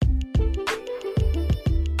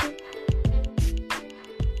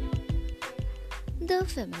The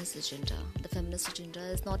feminist agenda. The feminist agenda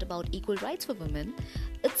is not about equal rights for women.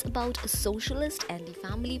 It's about a socialist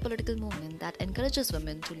anti-family political movement that encourages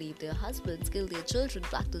women to leave their husbands, kill their children,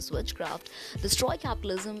 practice witchcraft, destroy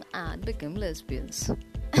capitalism, and become lesbians.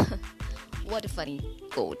 What a funny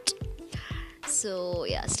quote. So,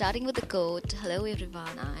 starting with the quote. Hello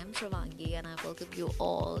everyone, I am Shravangi and I welcome you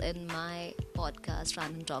all in my podcast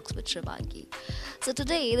Random Talks with Shravangi. So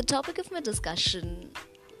today the topic of my discussion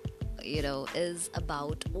is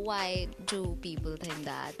about why do people think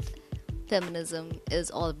that feminism is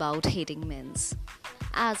all about hating men,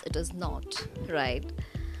 as it is not, right?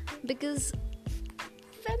 Because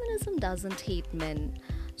feminism doesn't hate men.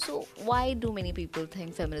 So why do many people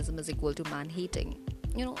think feminism is equal to man hating?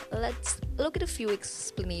 Let's look at a few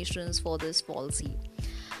explanations for this fallacy.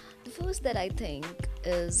 The first that I think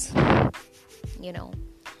is,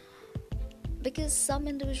 because some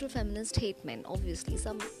individual feminists hate men. Obviously,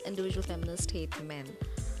 some individual feminists hate men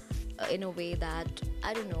in a way that,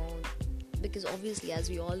 I don't know, because obviously, as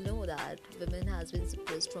we all know, that women has been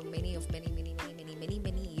suppressed for many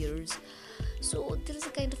years. So there is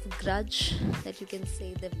a kind of grudge that you can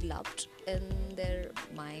say developed in their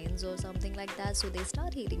minds or something like that. So they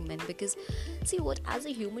start hating men because, as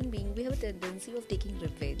a human being, we have a tendency of taking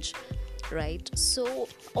revenge, right? So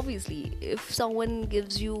obviously, if someone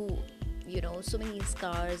gives you so many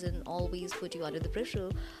scars and always put you under the pressure,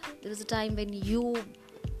 there is a time when you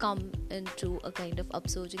come into a kind of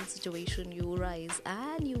upsurging situation, you rise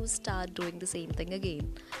and you start doing the same thing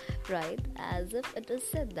again, right? As if it is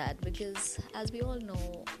said that, because as we all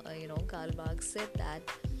know, Karl Marx said that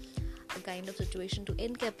a kind of situation to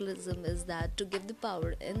end capitalism is that to give the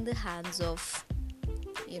power in the hands of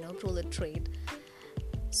proletariat.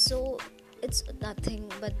 So it's nothing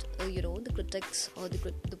but the critics or the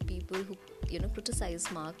people who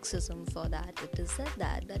criticize Marxism for that, it is said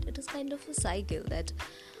that it is kind of a cycle that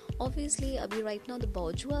obviously right now the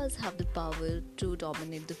bourgeois have the power to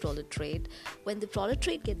dominate the proletariat. When the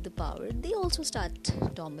proletariat get the power, they also start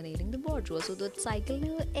dominating the bourgeois. So that cycle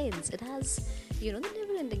never ends. It has the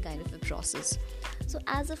never ending kind of a process. So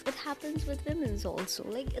as if it happens with women's also,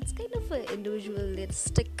 like it's kind of an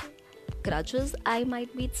individualistic grudges, I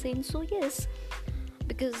might be saying. So yes,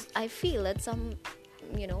 because I feel that some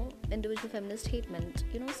individual feminist hate men,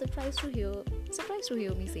 surprised to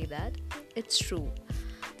hear me say that it's true.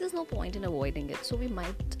 There's no point in avoiding it, so we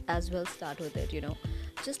might as well start with it.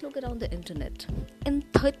 Just look around the internet. In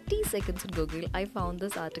 30 seconds on Google, I found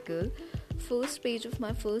this article, first page of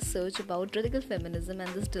my first search about radical feminism,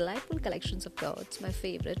 and this delightful collections of quotes. My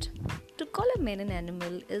favorite: to call a man an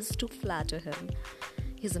animal is to flatter him.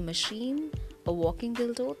 He's a machine, a walking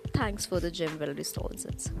dildo. Thanks for the gem, well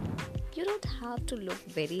resources. You don't have to look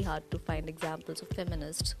very hard to find examples of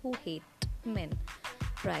feminists who hate men,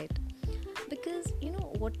 right? Because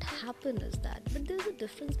what happened is that, but there's a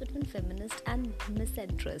difference between feminists and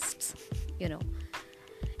misandrists.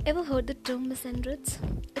 Ever heard the term misandrists?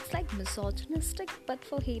 It's like misogynistic, but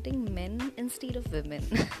for hating men instead of women.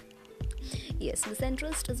 Yes,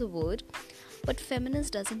 misandrist is a word, but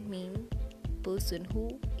feminist doesn't mean person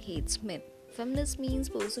who hates men. Feminist means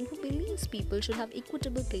person who believes people should have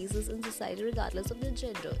equitable places in society regardless of their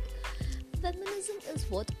gender. Feminism is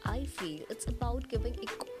what I feel. It's about giving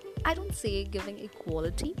I don't say giving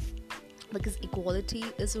equality, because equality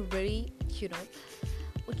is a very,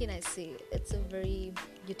 what can I say? It's a very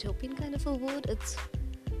utopian kind of a word. It's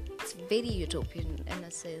very utopian in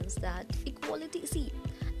a sense that equality,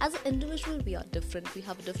 as an individual, we are different. We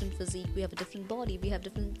have a different physique, we have a different body, we have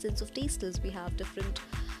different sense of tastes, we have different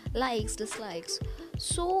likes, dislikes.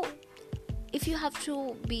 So if you have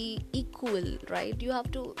to be equal, right, you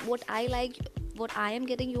have to, what I like, what I am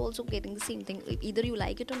getting, you're also getting the same thing, either you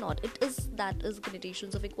like it or not. That is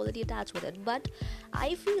connotations of equality attached with it. But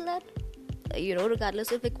I feel that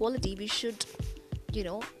regardless of equality, we should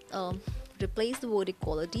replace the word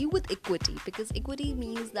equality with equity, because equity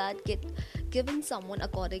means that giving someone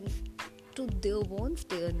according to their wants,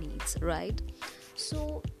 their needs, right?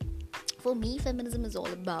 So for me, feminism is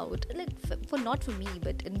all about, not for me,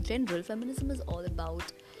 but in general, feminism is all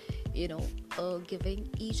about giving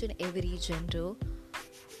each and every gender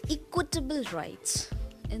equitable rights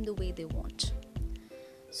in the way they want.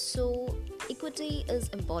 So equity is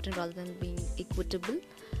important rather than being equitable.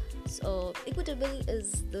 So equitable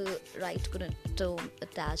is the right term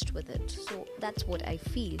attached with it. So that's what I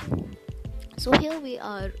feel. So here we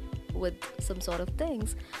are with some sort of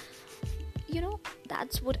things.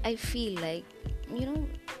 That's what I feel like.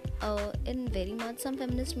 In very much, some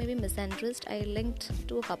feminists may be misandrist. I linked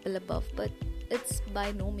to a couple above, but it's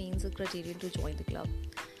by no means a criterion to join the club.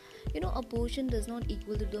 A portion does not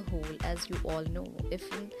equal to the whole, as you all know, if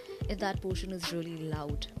that portion is really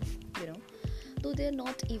loud, you know though they're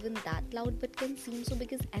not even that loud, but can seem so,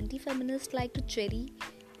 because anti-feminists like to cherry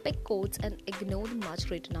pick quotes and ignore the much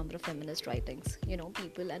greater number of feminist writings,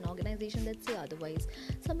 people and organizations that say otherwise.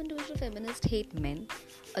 Some individual feminists hate men.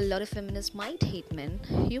 A lot of feminists might hate men.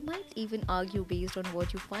 You might even argue based on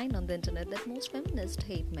what you find on the internet that most feminists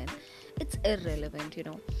hate men. It's irrelevant.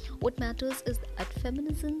 What matters is that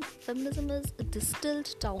feminism is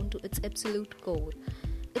distilled down to its absolute core.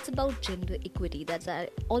 It's about gender equity. That's I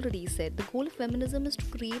already said. The goal of feminism is to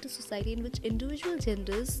create a society in which individual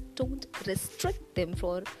genders don't restrict them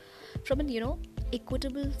from an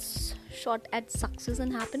equitable shot at success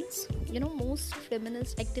and happiness. Most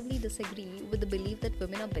feminists actively disagree with the belief that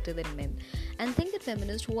women are better than men, and think that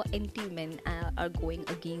feminists who are anti-men are going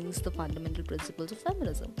against the fundamental principles of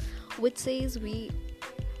feminism, which says we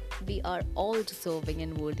are all deserving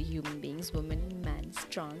and worthy human beings, women, men,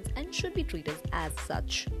 trans, and should be treated as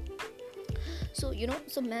such. So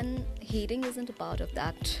man hating isn't a part of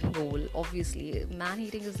that goal. Obviously, man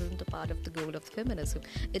hating isn't a part of the goal of feminism.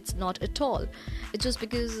 It's not at all. It's just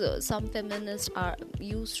because some feminists are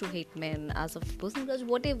used to hate men as of the personal grudge,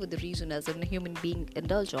 whatever the reason as a human being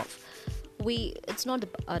indulge of. It's not a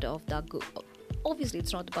part of that goal. Obviously,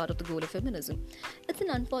 it's not the part of the goal of feminism. It's an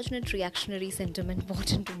unfortunate reactionary sentiment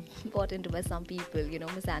bought into by some people,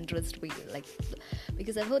 misandrist way,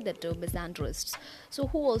 because I've heard that term, misandrists. So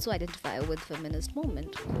who also identify with feminist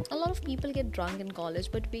movement. A lot of people get drunk in college,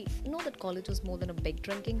 but we know that college is more than a big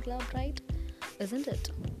drinking club, right? Isn't it?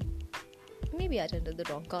 Maybe I attended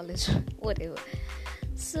the wrong college. Whatever.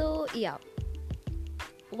 So yeah.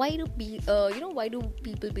 Why do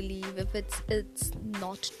people believe if it's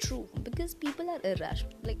not true? Because people are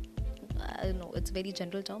irrational. I don't know, it's a very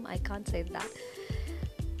general term, I can't say that.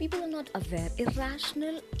 People are not aware.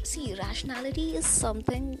 Irrational. See, rationality is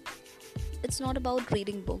something. It's not about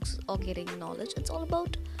reading books or getting knowledge. It's all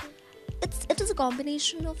about. It is a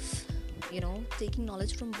combination of taking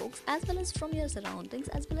knowledge from books as well as from your surroundings,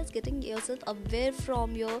 as well as getting yourself aware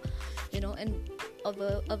from your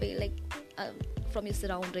away from your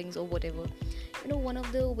surroundings or whatever. One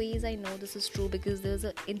of the ways I know this is true, because there's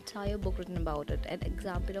an entire book written about it. An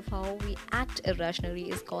example of how we act irrationally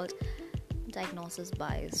is called diagnosis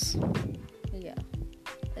bias. Yeah,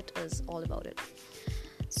 it is all about it.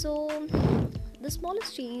 So the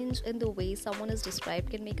smallest change in the way someone is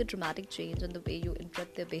described can make a dramatic change in the way you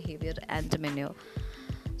interpret their behavior and demeanor.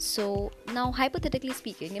 So now, hypothetically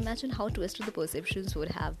speaking, imagine how twisted the perceptions would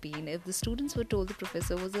have been if the students were told the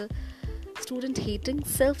professor was a student-hating,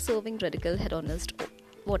 self-serving, radical, hedonist, or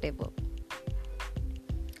whatever.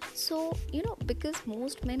 So, because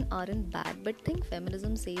most men aren't bad, but think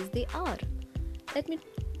feminism says they are.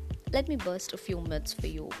 Let me burst a few myths for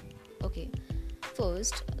you. Okay.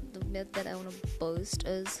 First, the myth that I want to burst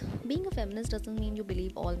is being a feminist doesn't mean you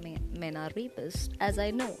believe all men are rapists. As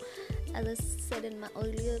I said in my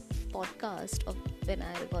earlier podcast of when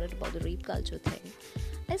I recorded about the rape culture thing,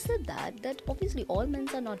 I said that obviously all men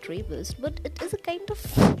are not rapists, but it is a kind of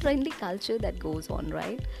friendly culture that goes on,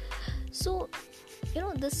 right? So,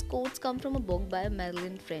 this quotes come from a book by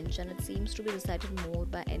Marilyn French, and it seems to be recited more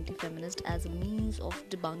by anti-feminists as a means of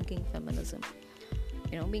debunking feminism.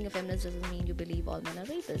 Being a feminist doesn't mean you believe all men are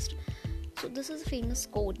rapists. So this is a famous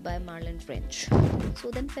quote by Marilyn French. So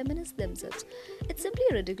then feminists themselves, it's simply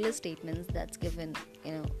a ridiculous statement that's been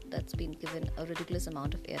given a ridiculous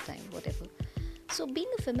amount of airtime, whatever. So being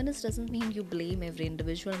a feminist doesn't mean you blame every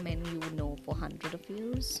individual man you know for hundreds of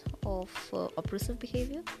years of oppressive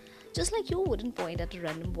behavior. Just like you wouldn't point at a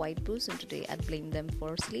random white person today and blame them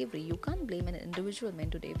for slavery, you can't blame an individual man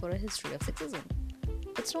today for a history of sexism.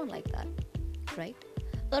 It's not like that, right?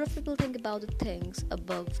 A lot of people think about the things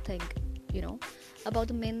above, about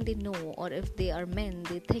the men they know, or if they are men,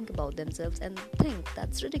 they think about themselves and think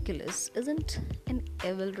that's ridiculous. Isn't an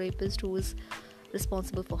evil rapist who is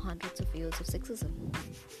responsible for hundreds of years of sexism?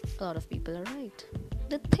 A lot of people are right.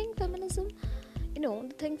 The thing feminism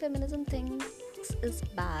thinks is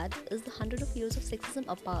bad is the hundreds of years of sexism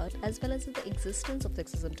apart, as well as the existence of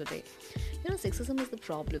sexism today. Sexism is the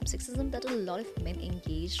problem. Sexism that a lot of men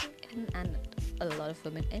engage in and a lot of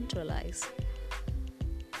women internalize.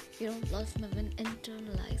 A lot of women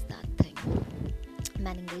internalize that thing.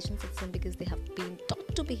 Men engage in sexism because they have been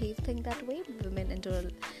taught to think that way. Women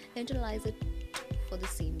internalize it for the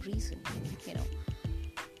same reason.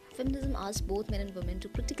 Feminism asks both men and women to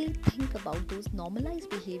critically think about those normalized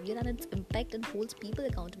behavior and its impact, and holds people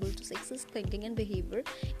accountable to sexist thinking and behavior,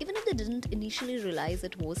 even if they didn't initially realize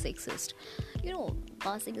it was sexist.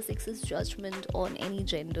 Passing a sexist judgment on any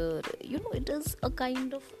gender, it is a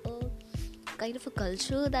kind of a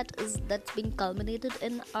culture that's being culminated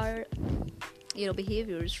in our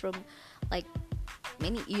behaviors from like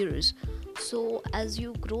many years. So as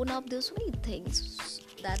you grown up, there's so many things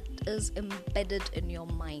that is embedded in your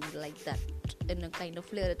mind like that, in a kind of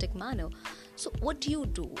theoretic manner. So what do you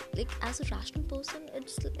do, like as a rational person?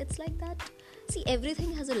 It's like that. See,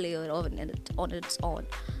 everything has a layer on its own.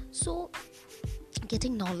 So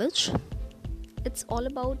getting knowledge, it's all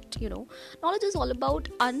about, knowledge is all about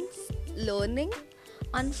unlearning,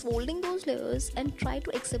 unfolding those layers, and try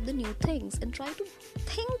to accept the new things, and try to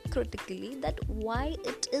think critically that why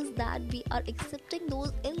it is that we are accepting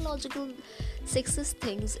those illogical sexist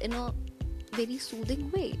things in a very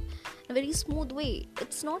soothing way, a very smooth way.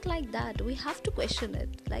 It's not like that. We have to question it,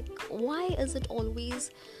 like why is it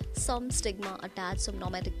always some stigma attached, some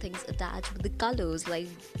normative things attached with the colors, like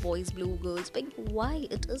boys blue, girls pink? Why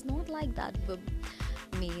it is not like that? The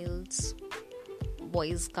males,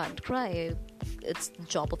 boys can't cry, it's the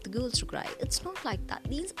job of the girls to cry. It's not like that.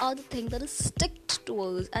 These are the things that is sticked to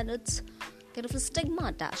us, and it's kind of a stigma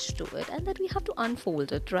attached to it, and that we have to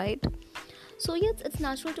unfold it, right? So yes, it's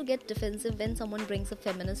natural to get defensive when someone brings a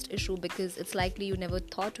feminist issue, because it's likely you never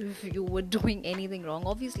thought if you were doing anything wrong.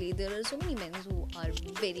 Obviously there are so many men who are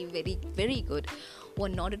very, very, very good, who are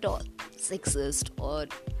not at all sexist or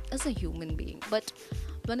as a human being. But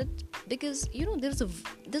because there's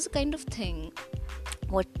a kind of thing,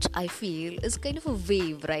 what I feel is kind of a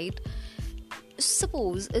wave, right?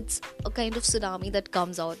 Suppose it's a kind of tsunami that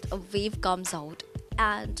comes out, a wave comes out,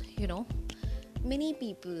 and many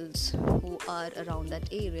peoples who are around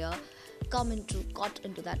that area caught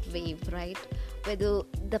into that wave, right? Whether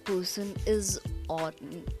the person is or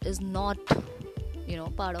is not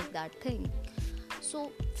part of that thing.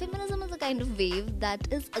 So feminism is a kind of wave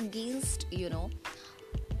that is against a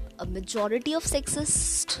majority of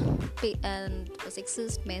sexist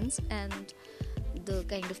men's, and the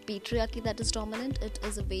kind of patriarchy that is dominant. It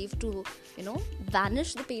is a wave to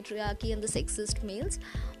vanish the patriarchy and the sexist males.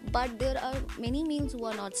 But there are many males who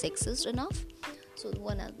are not sexist enough, so who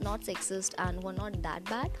are not sexist and who are not that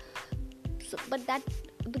bad. So, but that,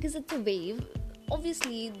 because it's a wave,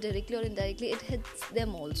 obviously directly or indirectly it hits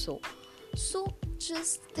them also. So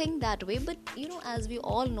just think that way. But as we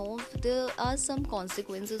all know, there are some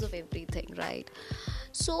consequences of everything, right?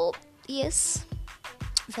 So yes,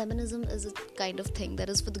 feminism is a kind of thing that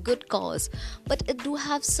is for the good cause, but it do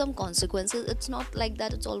have some consequences. It's not like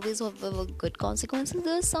that it's always have good consequences.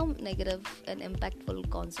 There's some negative and impactful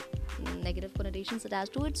negative connotations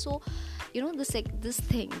attached to it. So this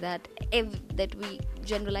thing that that we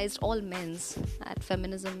generalized all men's, that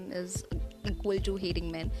feminism is equal to hating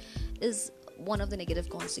men, is one of the negative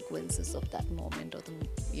consequences of that moment, or the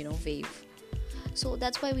wave. So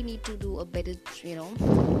that's why we need to do a better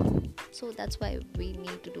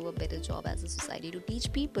job as a society to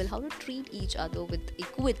teach people how to treat each other with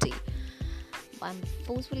equity. I'm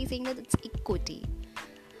forcefully saying that it's equity.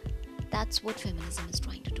 That's what feminism is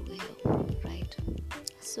trying to do here, right?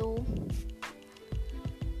 So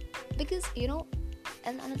because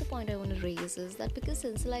and another point I want to raise is that because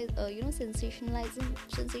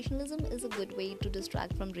sensationalism is a good way to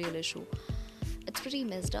distract from real issue. It's pretty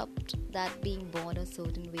messed up that being born a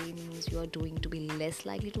certain way means you are doing to be less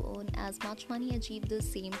likely to earn as much money, achieve the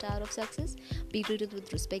same tier of success, be treated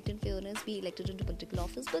with respect and fairness, be elected into political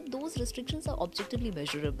office. But those restrictions are objectively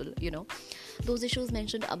measurable. Those issues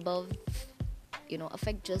mentioned above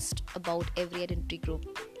affect just about every identity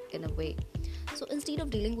group in a way. So instead of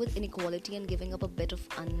dealing with inequality and giving up a bit of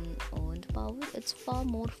unearned power, it's far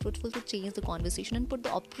more fruitful to change the conversation and put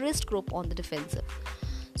the oppressed group on the defensive.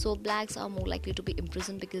 So blacks are more likely to be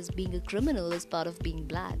imprisoned because being a criminal is part of being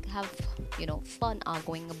black. Have fun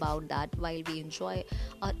arguing about that while we enjoy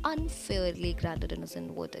our unfairly granted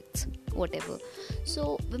innocent verdicts, whatever.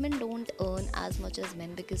 So women don't earn as much as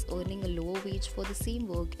men because earning a lower wage for the same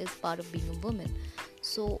work is part of being a woman.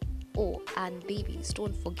 So and babies,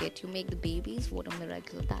 don't forget, you make the babies, what a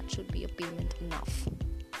miracle. That should be a payment enough.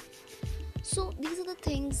 So these are the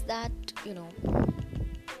things that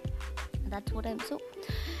that's what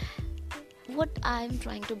I'm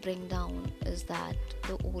trying to bring down is that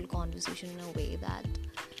the whole conversation in a way that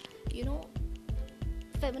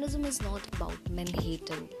feminism is not about men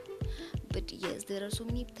hating, but yes, there are so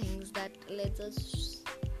many things that lets us,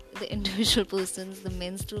 the individual persons, the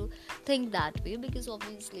men, to think that way, because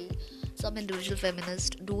obviously some individual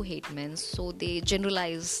feminists do hate men, so they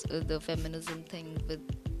generalize the feminism thing with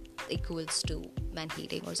equals to man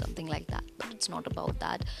hating or something like that. But it's not about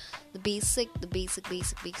that. The basic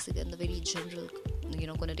and the very general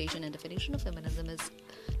connotation and definition of feminism is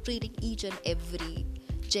treating each and every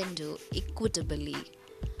gender equitably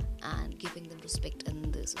and giving them respect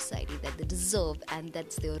in the society that they deserve, and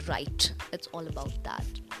that's their right. It's all about that.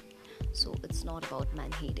 So it's not about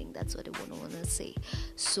man hating. That's what I want to say.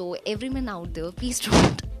 So every man out there, please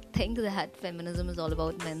don't think that feminism is all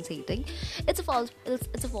about men's hating. It's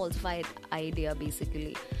a falsified idea.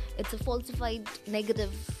 Basically, it's a falsified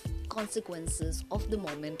negative consequences of the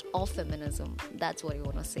moment of feminism. That's what I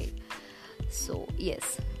want to say. So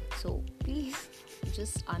yes, so please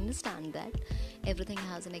just understand that everything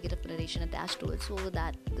has a negative connotation attached to it, so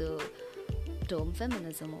that the term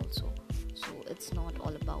feminism also. So it's not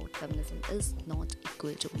all about, feminism is not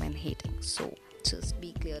equal to men hating. So just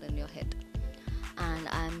be clear in your head. And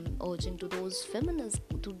I'm urging to those feminists,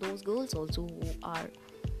 to those girls also who are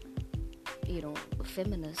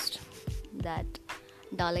feminist, that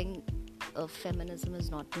darling, feminism is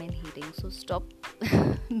not men hating. So stop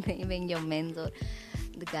blaming your men or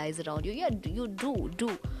the guys around you. Yeah, you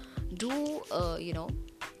do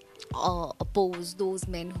oppose those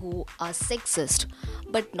men who are sexist,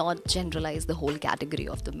 but not generalize the whole category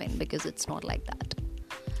of the men, because it's not like that.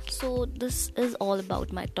 So this is all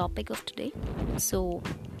about my topic of today. So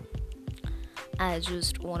I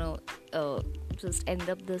just want to just end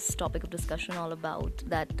up this topic of discussion all about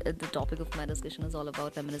that. The topic of my discussion is all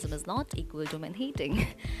about feminism is not equal to men hating.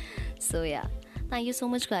 So yeah, thank you so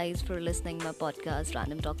much guys for listening my podcast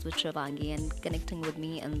Random Talks with Shravangi and connecting with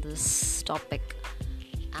me in this topic.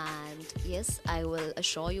 And yes, I will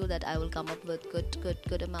assure you that I will come up with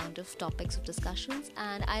good amount of topics of discussions,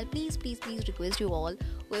 and I'll please request you all,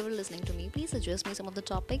 whoever listening to me, please suggest me some of the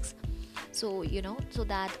topics, so so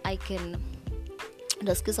that I can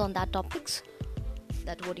discuss on that topics,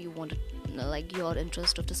 that what you want, like your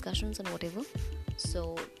interest of discussions and whatever.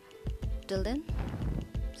 So till then,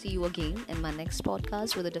 see you again in my next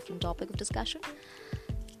podcast with a different topic of discussion.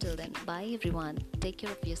 Till then, bye everyone. Take care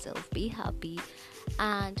of yourself, be happy,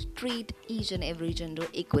 and treat each and every gender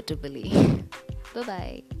equitably. Bye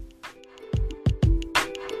bye.